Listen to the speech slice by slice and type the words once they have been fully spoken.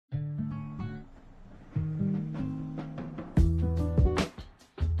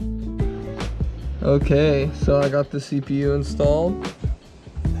Okay, so I got the CPU installed.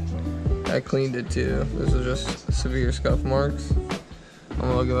 I cleaned it too. This is just severe scuff marks. I'm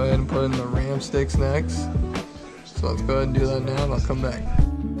gonna go ahead and put in the RAM sticks next. So let's go ahead and do that now and I'll come back.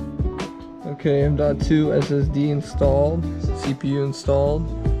 Okay, M.2 SSD installed, CPU installed,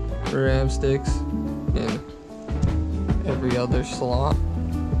 RAM sticks in every other slot.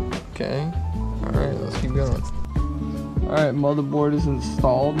 Okay, alright, let's keep going. Alright, motherboard is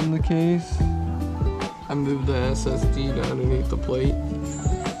installed in the case. I moved the SSD to underneath the plate.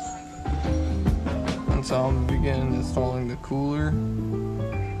 And so I'm beginning installing the cooler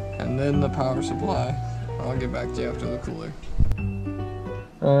and then the power supply. I'll get back to you after the cooler.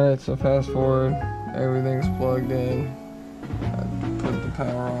 Alright, so fast forward, everything's plugged in. I put the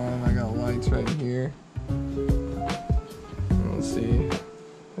power on, I got lights right here. Let's see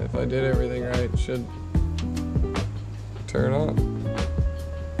if I did everything right, it should turn on.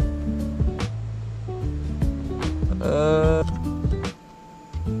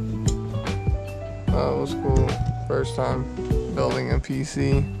 That was cool. First time building a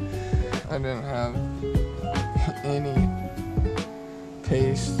PC. I didn't have any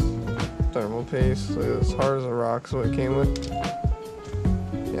paste, thermal paste, so it was hard as a rock, so it came with.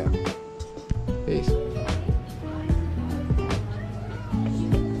 Yeah. Peace.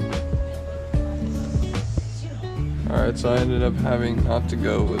 Alright, so I ended up having not to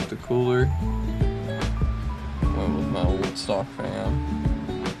go with the cooler. Went with my old stock fan.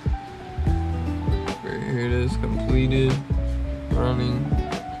 Here it is, completed, running,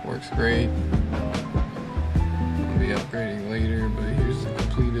 works great. I'll be upgrading later, but here's the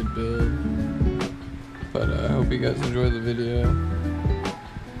completed build. But I hope you guys enjoy the video.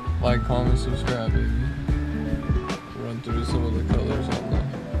 Like, comment, subscribe, baby. Run through some of the colors on there.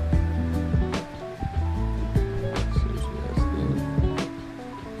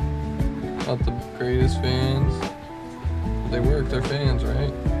 Not the greatest fans. They work, they're fans,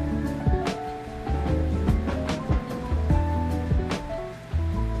 right?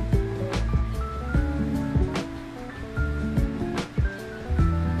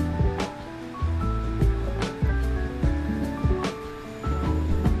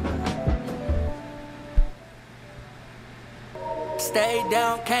 Stay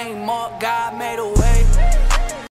down, came up, God made a way.